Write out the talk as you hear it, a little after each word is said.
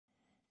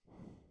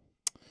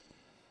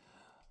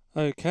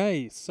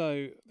Okay,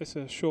 so this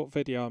is a short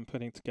video I'm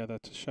putting together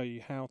to show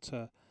you how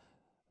to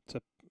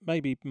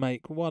maybe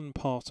make one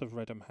part of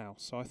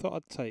Reddamhouse. So I thought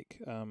I'd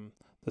take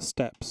the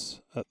steps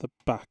at the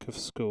back of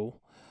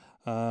school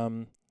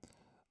um,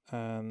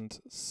 and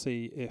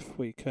see if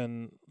we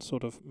can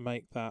sort of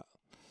make that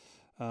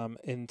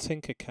in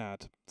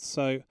Tinkercad.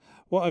 So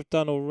what I've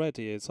done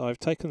already is I've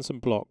taken some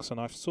blocks and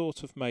I've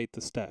sort of made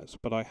the steps,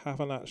 but I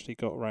haven't actually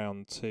got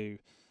around to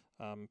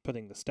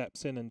putting the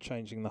steps in and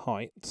changing the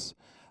heights.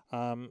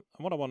 And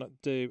what I want to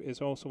do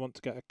is I also want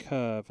to get a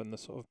curve and the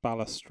sort of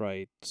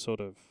balustrade sort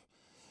of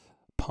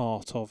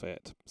part of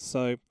it.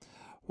 So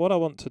what I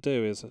want to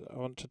do is I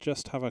want to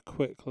just have a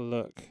quick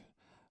look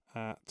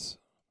at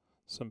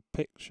some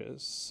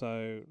pictures.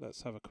 So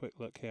let's have a quick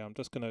look here. I'm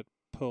just going to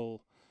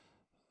pull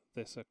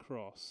this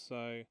across.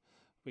 So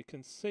we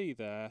can see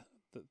there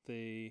that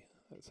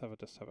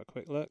just have a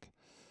quick look.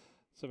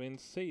 So we can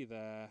see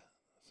there,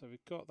 so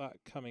we've got that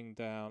coming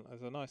down.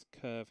 There's a nice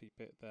curvy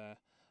bit there.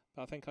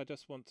 But I think I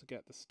just want to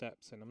get the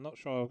steps in. I'm not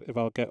sure if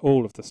I'll get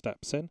all of the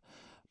steps in,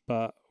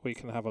 but we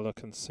can have a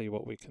look and see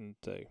what we can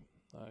do.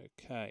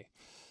 Okay,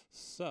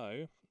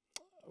 so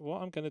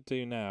what I'm going to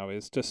do now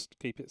is just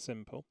keep it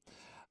simple.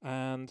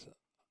 And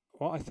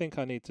what I think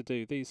I need to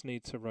do, these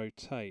need to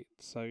rotate.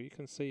 So you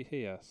can see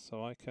here,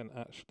 so I can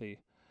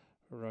actually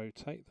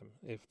rotate them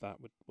if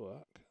that would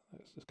work.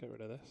 Let's just get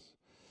rid of this.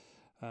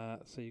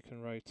 So you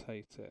can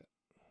rotate it.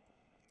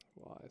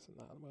 Why isn't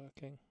that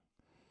working?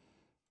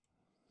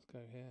 Let's go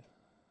here.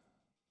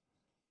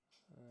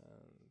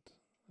 And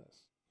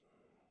it's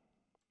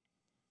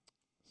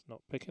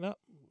not picking up.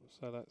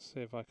 So let's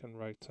see if I can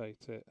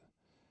rotate it.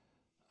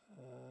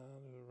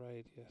 The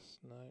radius,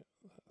 no,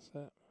 that's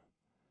it.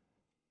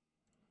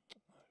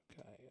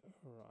 Okay,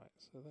 right,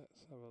 so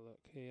let's have a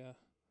look here.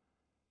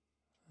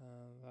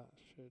 And that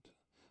should,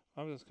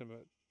 I'm just going to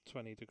put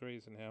 20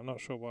 degrees in here. I'm not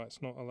sure why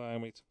it's not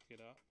allowing me to pick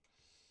it up.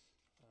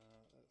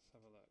 Let's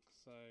have a look.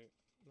 So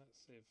let's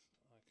see if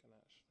I can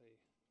actually,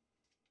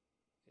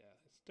 yeah,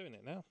 it's doing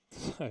it now.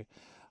 So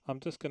I'm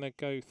just going to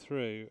go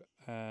through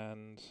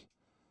and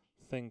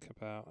think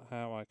about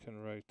how I can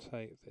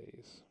rotate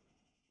these.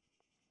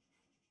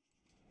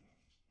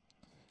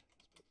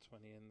 Let's put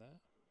 20 in there.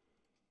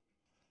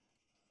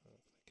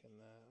 Click in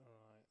there.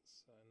 Alright,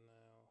 so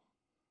now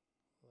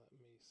let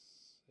me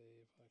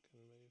see if I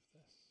can move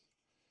this.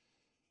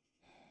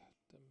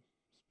 It's been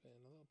a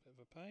little bit of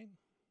a pain.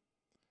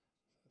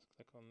 So let's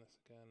click on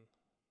this again.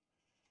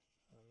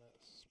 And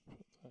let's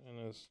put that in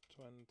as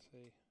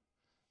 20.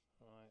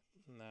 Right,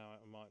 now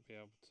I might be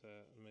able to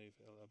move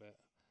it a little bit.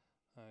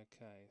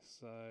 Okay,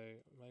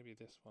 so maybe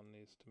this one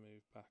needs to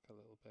move back a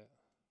little bit.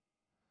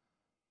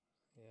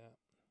 Yeah.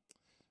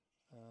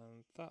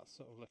 And that's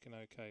sort of looking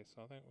okay,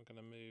 so I think we're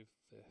going to move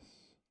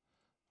this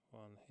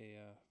one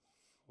here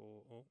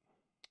for,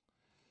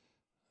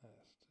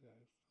 let's do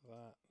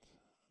that,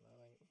 and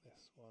I think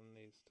this one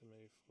needs to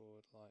move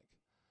forward like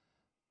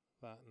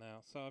that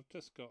now. So I've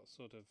just got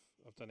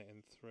I've done it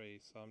in 3,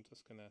 so I'm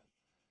just going to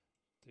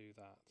do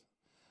that.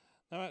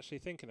 Now actually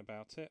thinking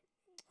about it,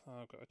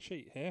 I've got a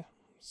cheat here,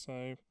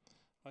 so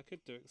I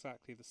could do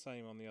exactly the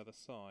same on the other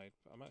side,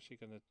 but I'm actually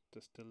going to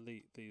just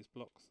delete these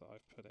blocks that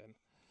I've put in,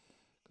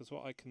 because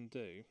what I can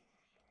do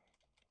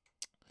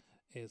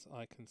is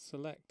I can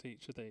select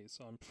each of these.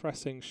 So I'm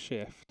pressing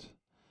shift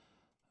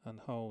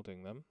and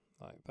holding them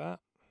like that.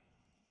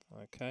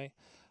 Okay,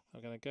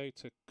 I'm going to go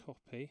to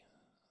copy.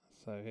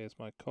 So here's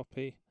my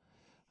copy,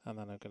 and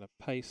then I'm going to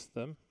paste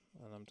them,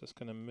 and I'm just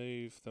going to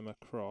move them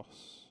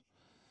across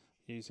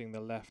using the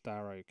left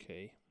arrow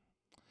key.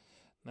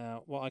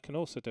 Now what I can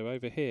also do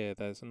over here,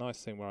 there's a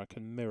nice thing where I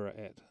can mirror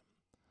it.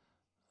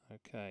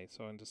 Okay,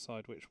 so I can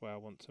decide which way I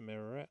want to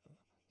mirror it.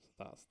 So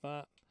that's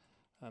that,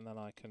 and then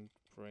I can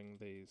bring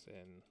these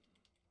in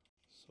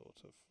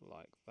sort of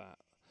like that.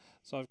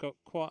 So I've got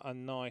quite a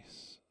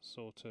nice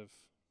sort of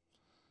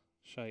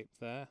shape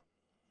there.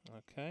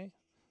 Okay,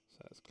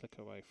 so let's click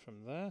away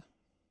from there.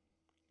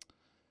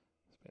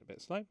 It's been a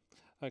bit slow.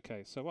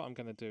 Okay, so what I'm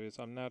going to do is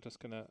I'm now just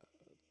going to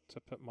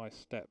put my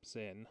steps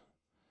in.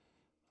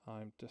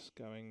 I'm just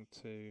going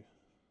to,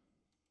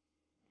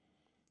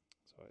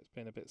 sorry, it's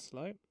been a bit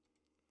slow.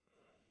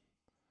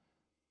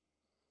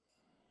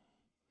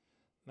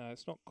 Now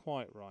it's not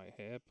quite right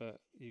here,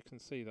 but you can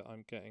see that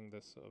I'm getting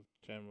this sort of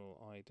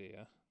general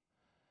idea.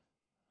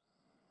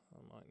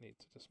 I might need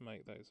to just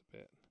make those a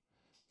bit.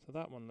 So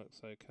that one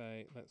looks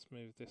okay. Let's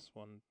move this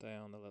one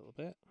down a little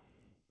bit.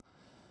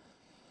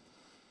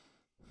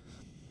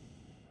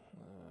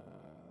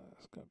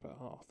 Let's go about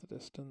half the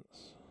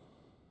distance.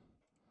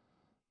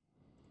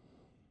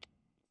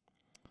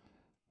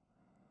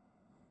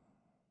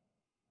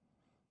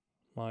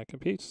 My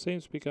computer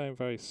seems to be going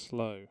very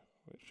slow,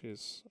 which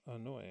is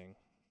annoying.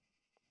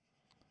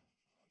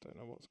 I don't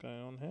know what's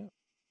going on here.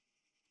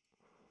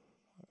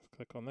 Let's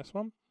click on this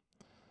one.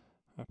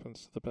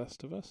 Happens to the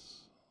best of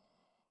us.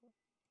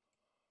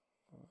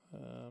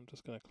 I'm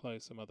just going to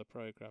close some other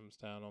programs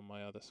down on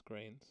my other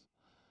screens.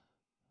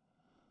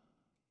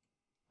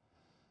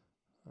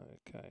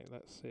 Okay,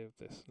 let's see if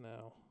this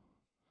now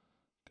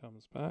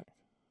comes back.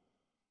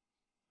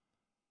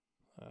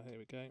 Here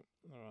we go.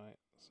 Alright,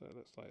 so it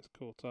looks like it's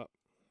caught up.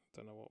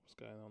 Don't know what was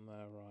going on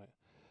there. Right,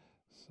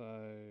 so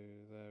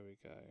there we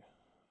go.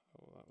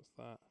 Oh, that was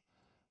that.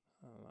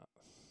 And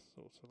that's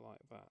sort of like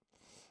that.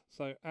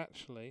 So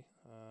actually,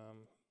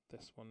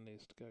 this one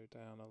needs to go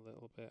down a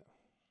little bit.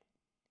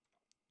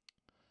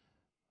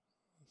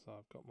 So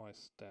I've got my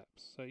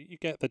steps. So you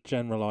get the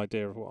general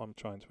idea of what I'm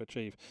trying to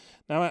achieve.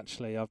 Now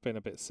actually, I've been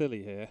a bit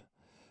silly here,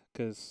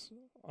 because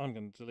I'm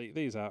going to delete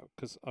these out,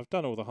 because I've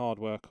done all the hard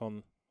work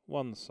on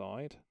one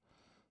side,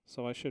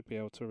 so I should be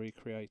able to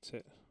recreate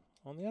it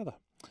on the other.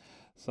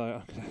 So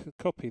I'm going to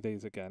copy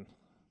these again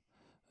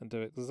and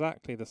do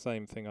exactly the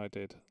same thing I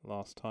did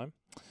last time.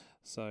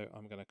 So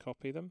I'm going to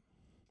copy them,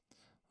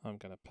 I'm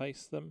going to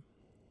paste them,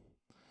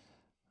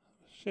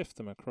 shift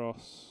them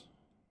across,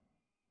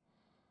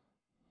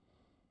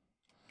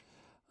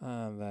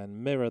 and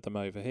then mirror them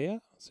over here.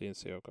 So you can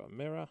see I've got a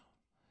mirror.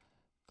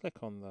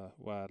 Click on the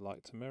where I'd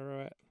like to mirror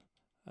it,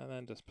 and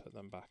then just put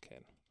them back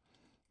in.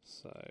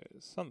 So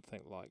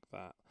something like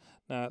that.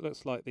 Now it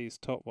looks like these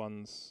top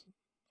ones,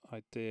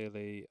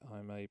 ideally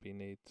I maybe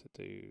need to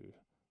do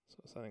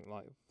sort of something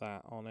like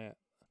that on it,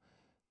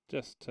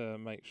 just to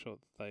make sure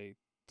that they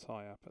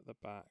tie up at the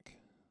back.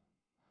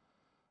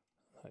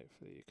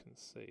 Hopefully you can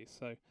see.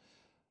 So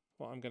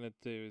what I'm going to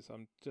do is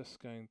I'm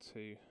just going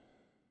to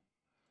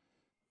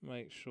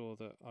make sure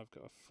that I've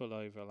got a full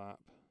overlap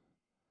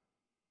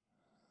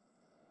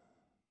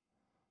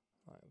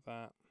like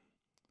that,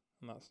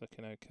 and that's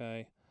looking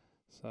okay.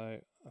 So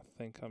I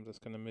think I'm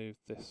just going to move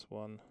this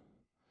one,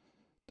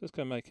 just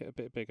going to make it a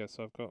bit bigger.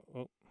 So I've got,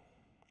 oh,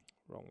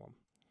 wrong one,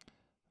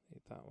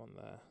 need that one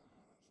there,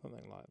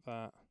 something like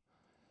that,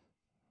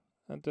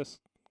 and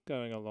just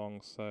going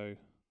along so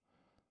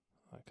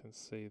I can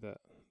see that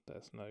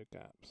there's no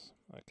gaps.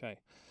 Okay,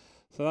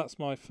 so that's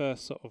my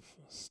first sort of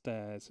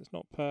stairs. It's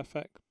not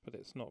perfect, but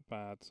it's not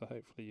bad, so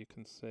hopefully you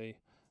can see.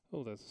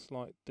 Oh, there's a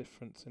slight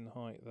difference in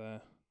height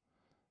there.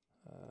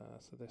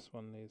 So this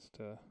one needs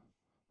to,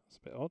 that's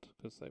a bit odd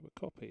because they were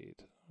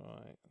copied.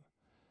 Right,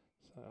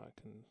 so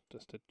I can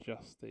just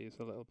adjust these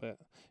a little bit.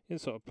 You can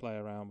sort of play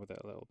around with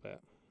it a little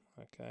bit.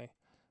 Okay,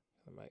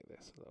 I'm gonna make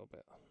this a little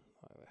bit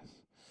like this.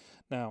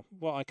 Now,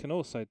 what I can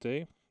also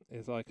do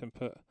is I can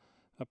put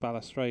a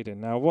balustrade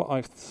in. Now, what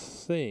I've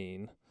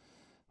seen,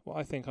 what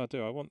I think I'll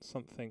do, I want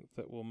something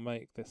that will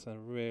make this a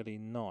really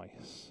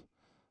nice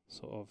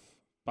sort of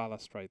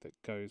balustrade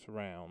that goes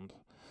round.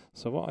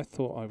 So what I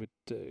thought I would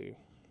do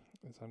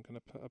is I'm going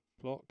to put a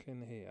block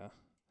in here,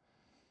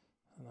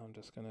 and I'm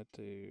just going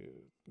to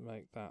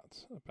make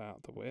that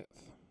about the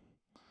width.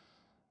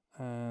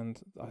 And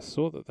I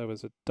saw that there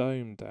was a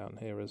dome down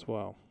here as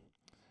well.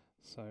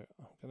 So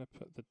I'm going to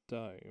put the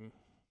dome.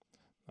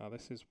 Now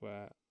this is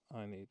where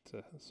I need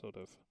to sort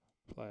of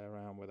play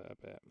around with it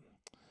a bit.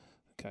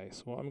 Okay,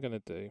 so what I'm going to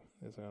do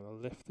is I'm going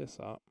to lift this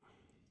up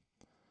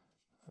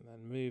and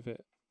then move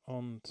it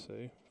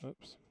onto,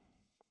 oops,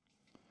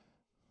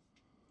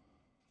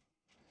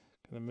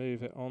 going to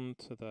move it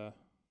onto the,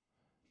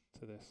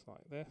 to this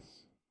like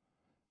this,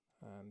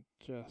 and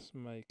just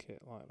make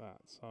it like that.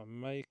 So I'm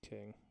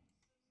making,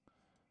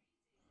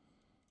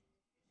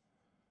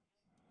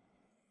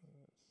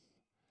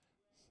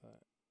 so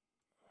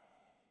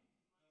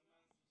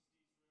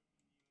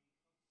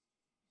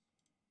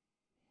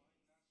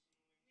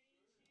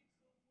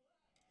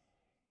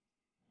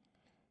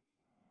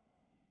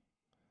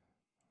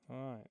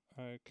right,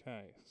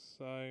 okay,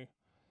 so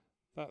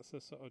that's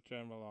a sort of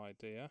general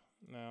idea.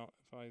 Now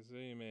if I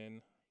zoom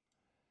in,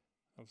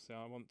 obviously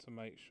I want to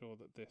make sure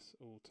that this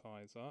all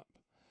ties up.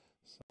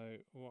 So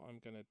what I'm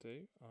going to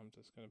do, I'm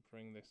just going to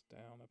bring this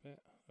down a bit.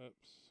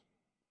 Oops.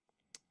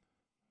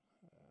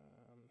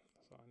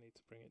 So I need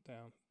to bring it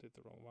down, did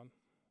the wrong one.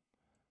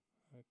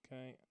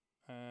 Okay,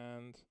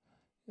 and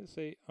you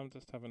see I'm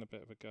just having a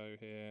bit of a go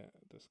here,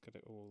 just get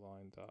it all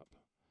lined up.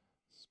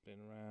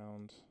 Spin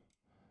round.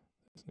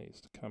 This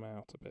needs to come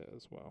out a bit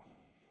as well.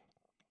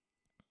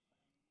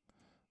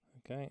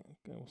 Okay,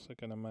 also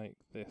going to make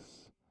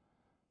this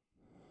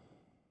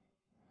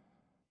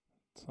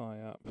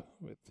tie up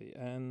with the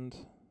end.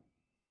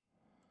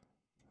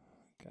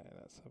 Okay,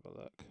 let's have a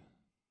look.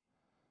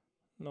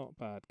 Not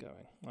bad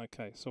going.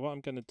 Okay, so what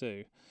I'm going to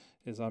do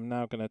is I'm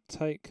now going to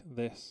take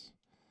this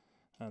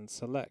and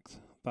select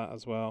that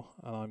as well,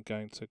 and I'm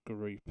going to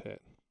group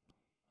it.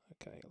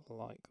 Okay,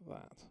 like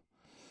that.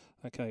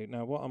 Okay,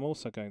 now what I'm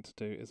also going to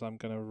do is I'm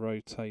going to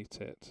rotate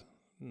it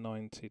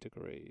 90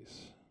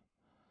 degrees.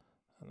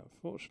 And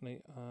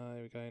unfortunately,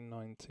 there we go,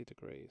 90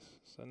 degrees.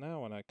 So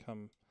now when I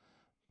come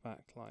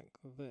back like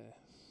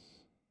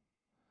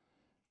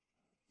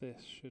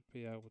this should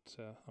be able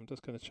to, I'm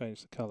just going to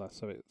change the colour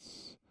so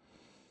it's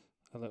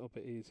a little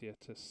bit easier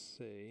to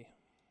see.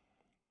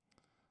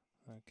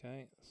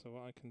 Okay, so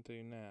what I can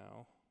do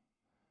now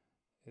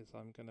is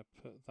I'm going to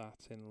put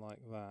that in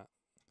like that.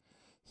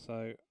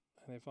 So,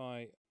 and if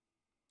I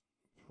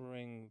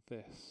bring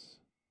this,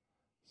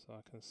 so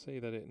I can see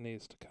that it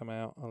needs to come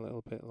out a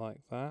little bit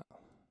like that.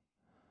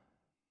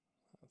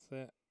 That's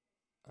it.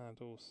 And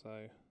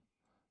also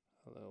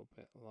a little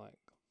bit like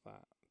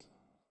that.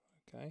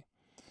 Okay,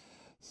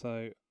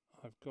 so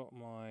I've got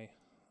my,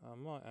 I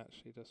might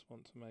actually just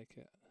want to make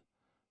it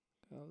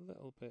a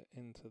little bit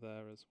into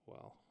there as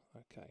well.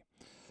 Okay,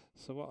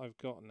 so what I've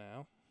got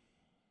now,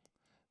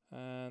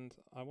 and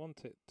I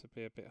want it to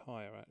be a bit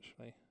higher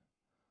actually,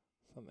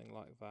 something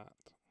like that,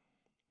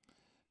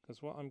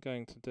 because what I'm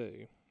going to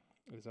do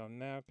is I'm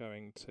now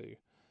going to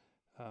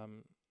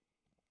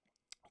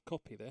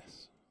copy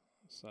this.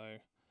 So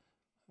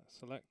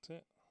select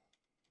it,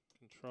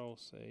 Control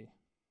C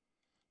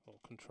or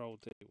Control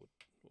D would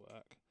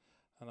work,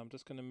 and I'm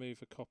just going to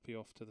move a copy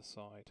off to the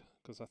side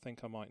because I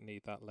think I might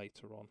need that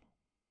later on.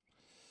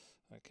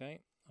 Okay,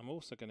 I'm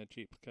also going to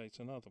duplicate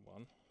another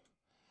one,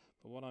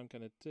 but what I'm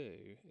going to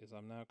do is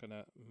I'm now going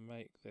to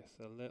make this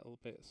a little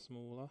bit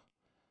smaller,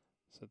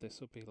 so this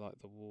will be like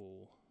the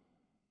wall.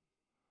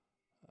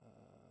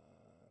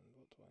 And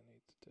what do I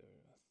need to do?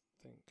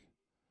 I think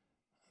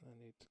I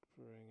need to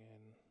bring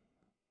in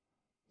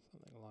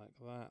something like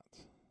that.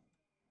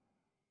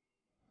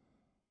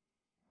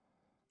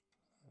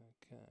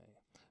 Okay,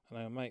 and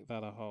I'll make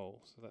that a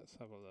hole, so let's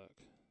have a look.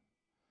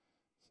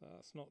 So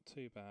that's not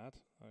too bad.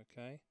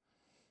 Okay,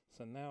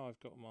 so now I've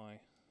got my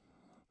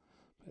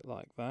bit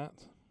like that.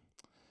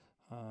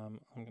 I'm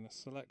going to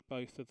select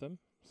both of them,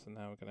 so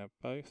now we're going to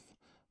have both.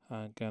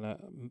 I'm going to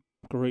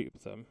group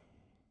them.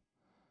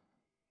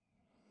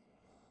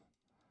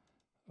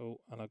 Oh,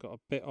 and I got a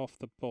bit off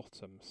the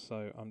bottom,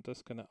 so I'm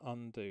just going to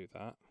undo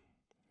that,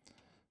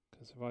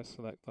 because if I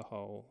select the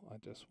whole, I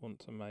just want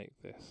to make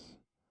this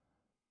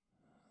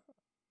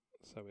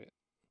so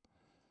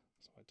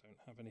I don't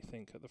have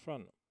anything at the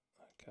front.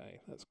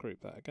 Okay, let's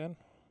group that again,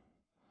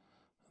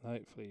 and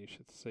hopefully you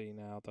should see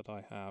now that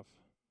I have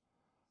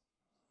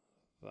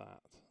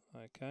that.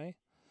 Okay,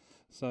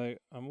 so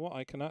and what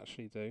I can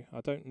actually do,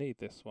 I don't need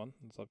this one,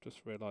 as I've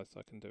just realised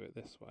I can do it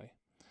this way.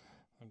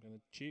 I'm going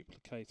to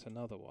duplicate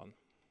another one,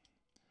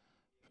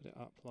 put it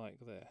up like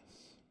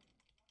this,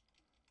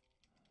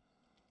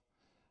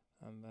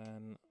 and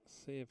then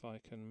see if I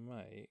can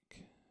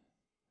make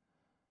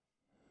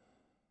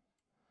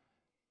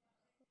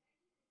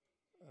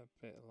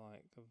a bit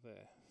like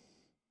this.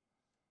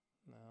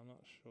 Now I'm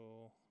not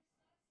sure,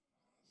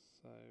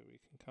 so we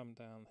can come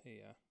down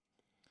here,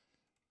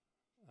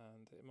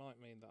 and it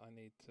might mean that I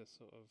need to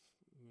sort of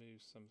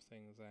move some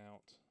things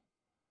out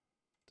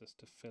just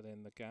to fill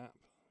in the gap.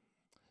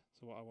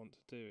 So what I want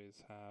to do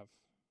is have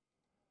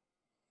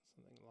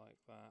something like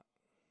that.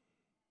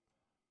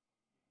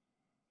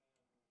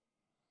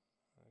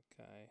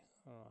 Okay,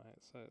 alright,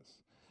 so it's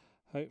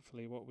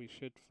hopefully what we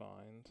should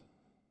find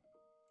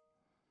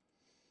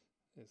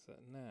is that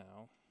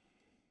now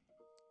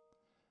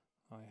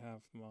I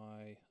have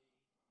my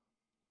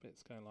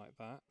bits going like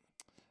that,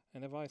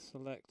 and if I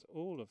select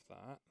all of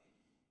that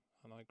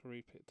and I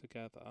group it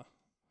together,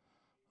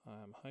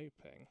 I am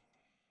hoping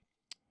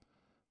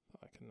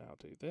that I can now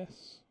do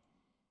this.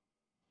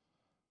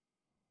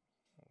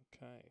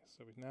 Okay,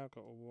 so we've now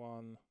got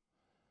one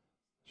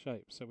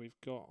shape, so we've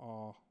got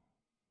our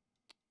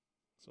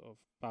sort of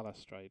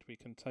balustrade. We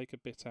can take a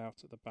bit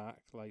out at the back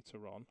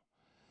later on,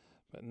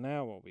 but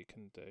now what we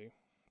can do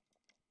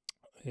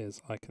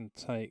is I can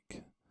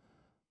take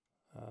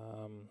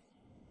a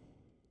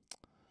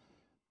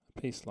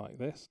piece like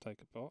this,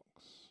 take a box,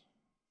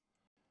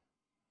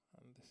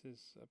 and this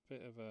is a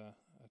bit of a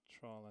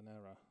trial and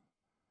error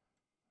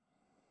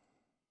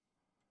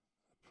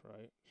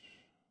approach.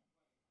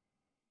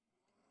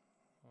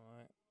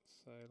 Alright,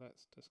 so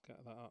let's just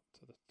get that up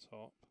to the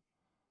top.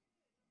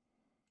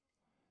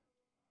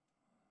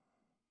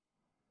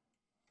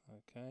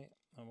 Okay,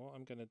 and what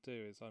I'm going to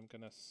do is I'm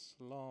going to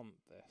slant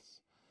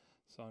this.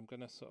 So I'm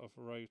going to sort of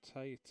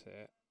rotate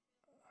it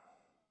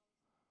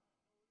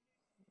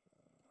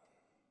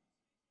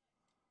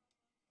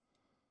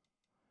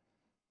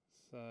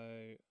so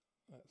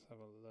let's have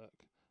a look,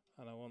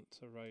 and I want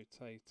to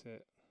rotate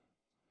it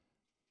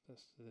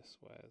just this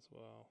way as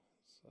well.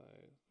 So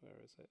where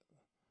is it?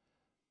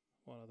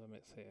 One of them,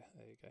 it's here.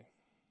 There you go.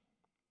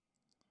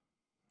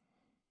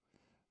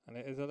 And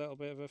it is a little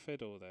bit of a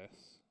fiddle,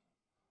 this,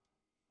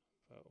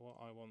 but what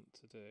I want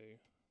to do,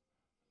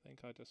 I think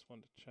I just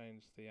want to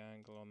change the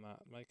angle on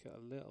that, make it a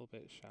little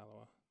bit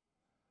shallower.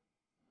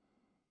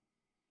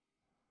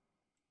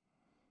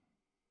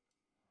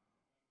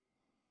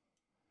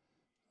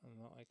 And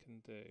what I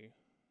can do is,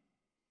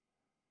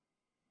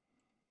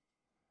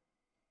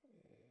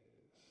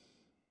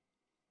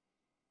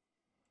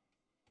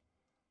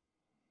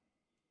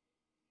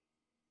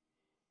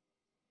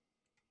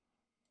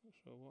 not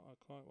sure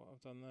quite what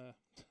I've done there.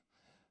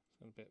 It's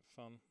been a bit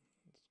fun.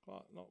 It's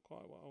not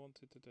quite what I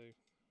wanted to do.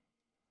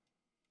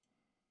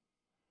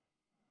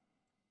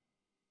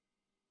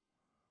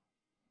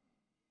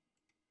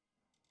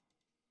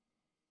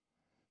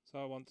 So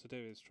what I want to do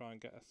is try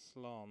and get a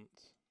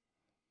slant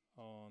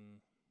on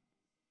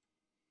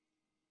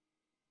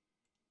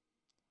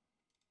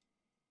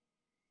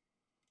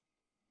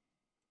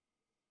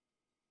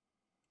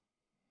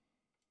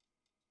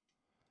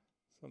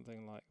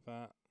something like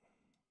that,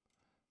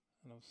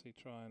 and obviously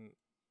try and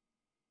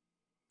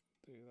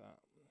do that.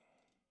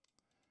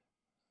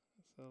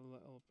 It's a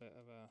little bit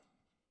of a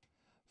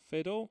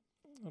fiddle,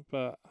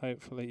 but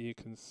hopefully you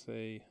can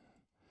see.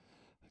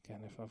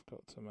 Again, if I've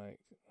got to make...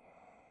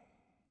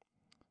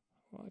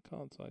 Why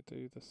can't I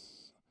do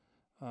this?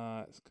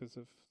 It's because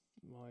of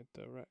my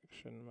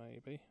direction,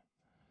 maybe.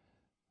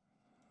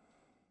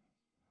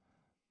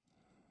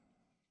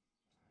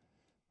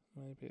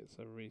 Maybe it's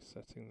a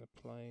resetting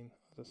the plane.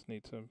 I just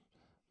need to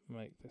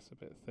make this a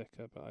bit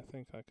thicker, but I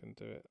think I can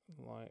do it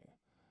like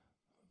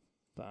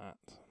that.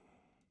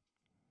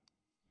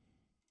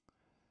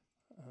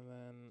 And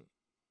then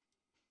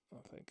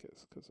I think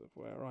it's because of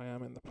where I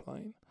am in the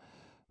plane.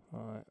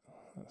 Right,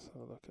 let's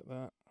have a look at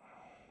that.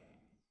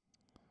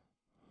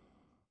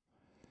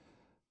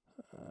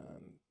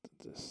 And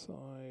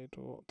decide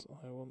what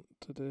I want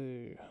to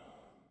do.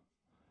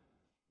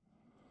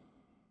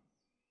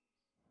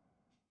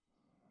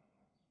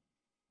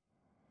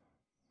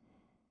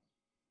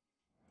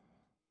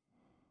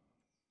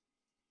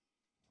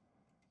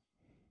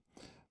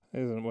 It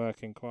isn't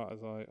working quite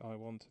as I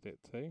wanted it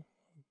to,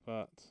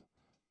 but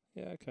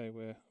yeah, okay,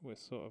 we're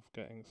sort of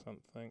getting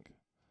something.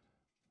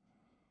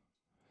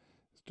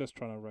 It's just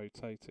trying to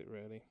rotate it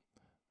really.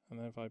 And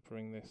then if I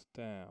bring this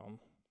down,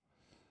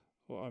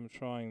 what I'm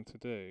trying to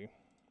do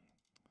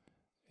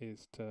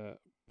is to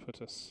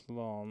put a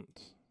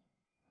slant.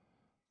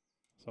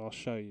 So I'll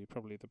show you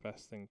probably the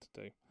best thing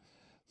to do.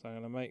 So I'm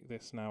going to make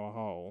this now a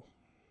hole.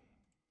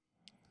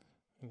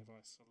 And if I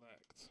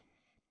select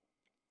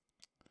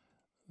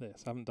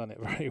this, I haven't done it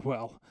very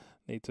well,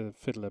 need to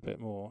fiddle a bit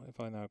more. If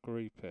I now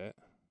group it,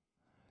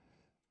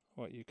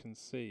 what you can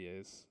see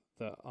is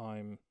that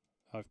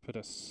I've put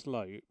a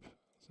slope.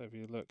 So if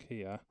you look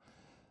here,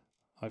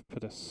 I've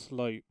put a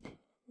slope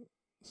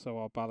so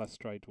our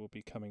balustrade will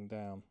be coming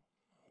down.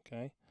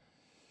 Okay,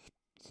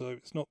 so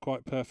it's not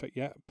quite perfect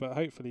yet, but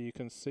hopefully you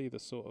can see the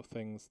sort of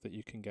things that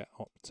you can get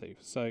up to.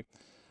 So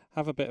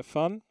have a bit of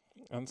fun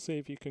and see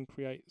if you can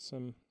create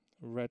some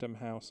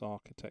Reddamhouse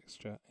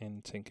architecture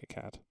in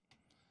Tinkercad.